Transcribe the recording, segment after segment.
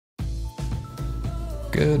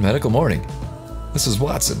Good medical morning. This is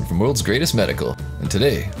Watson from World's Greatest Medical, and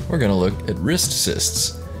today we're going to look at wrist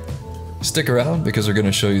cysts. Stick around because we're going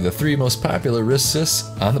to show you the 3 most popular wrist cysts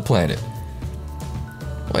on the planet.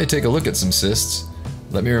 While you take a look at some cysts,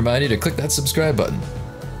 let me remind you to click that subscribe button.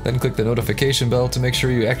 Then click the notification bell to make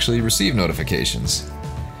sure you actually receive notifications.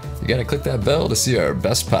 You gotta click that bell to see our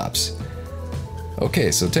best pops.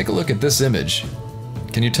 Okay, so take a look at this image.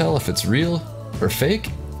 Can you tell if it's real or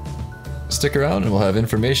fake? Stick around and we'll have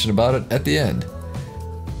information about it at the end.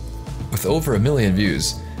 With over 1 million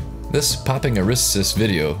views, this popping a wrist cyst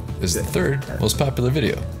video is the 3rd most popular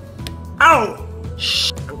video. Ow!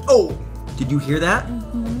 Oh! Did you hear that?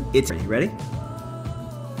 Are you ready?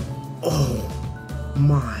 Oh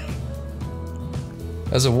my.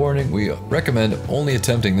 As a warning, we recommend only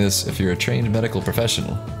attempting this if you're a trained medical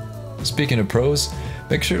professional. Speaking of pros,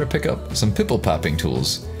 make sure to pick up some pimple popping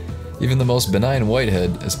tools. Even the most benign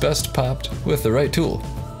whitehead is best popped with the right tool.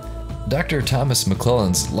 Dr. Thomas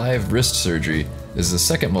McClellan's live wrist surgery is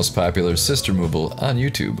the 2nd most popular cyst removal on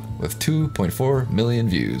YouTube with 2.4 million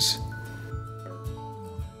views.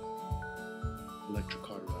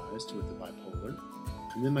 Electrocauterized with the bipolar,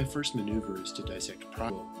 and then my first maneuver is to dissect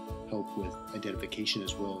will help with identification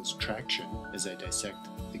as well as traction as I dissect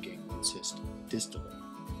the ganglion cyst distally.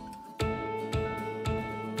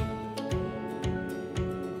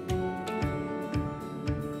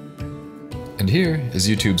 And here is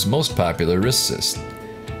YouTube's most popular wrist cyst.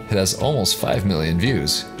 It has almost 5 million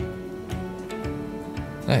views.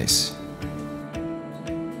 Nice.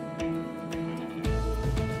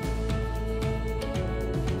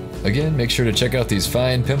 Again, make sure to check out these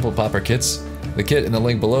fine pimple popper kits. The kit in the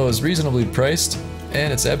link below is reasonably priced,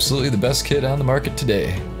 and it's absolutely the best kit on the market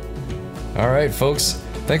today. Alright folks,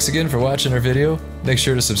 thanks again for watching our video. Make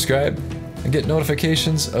sure to subscribe and get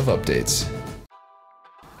notifications of updates.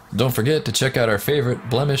 Don't forget to check out our favorite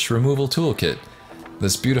blemish removal toolkit.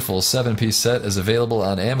 This beautiful 7-piece set is available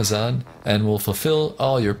on Amazon and will fulfill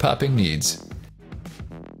all your popping needs.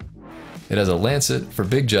 It has a lancet for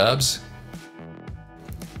big jobs,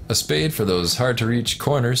 a spade for those hard-to-reach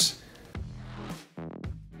corners,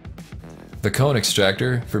 the cone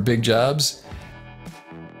extractor for big jobs,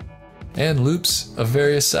 and loops of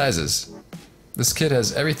various sizes. This kit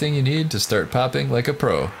has everything you need to start popping like a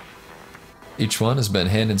pro. Each one has been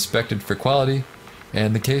hand inspected for quality,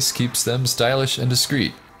 and the case keeps them stylish and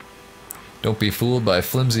discreet. Don't be fooled by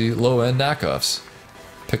flimsy, low-end knockoffs.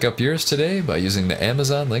 Pick up yours today by using the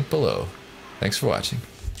Amazon link below. Thanks for watching.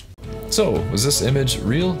 So, was this image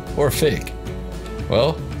real or fake?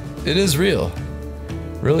 Well, it is real.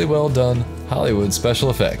 Really well done Hollywood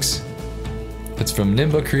special effects. It's from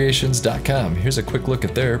nimbacreations.com. Here's a quick look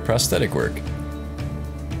at their prosthetic work.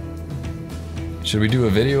 Should we do a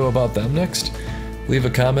video about them next? Leave a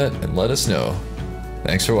comment and let us know.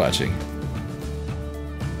 Thanks for watching.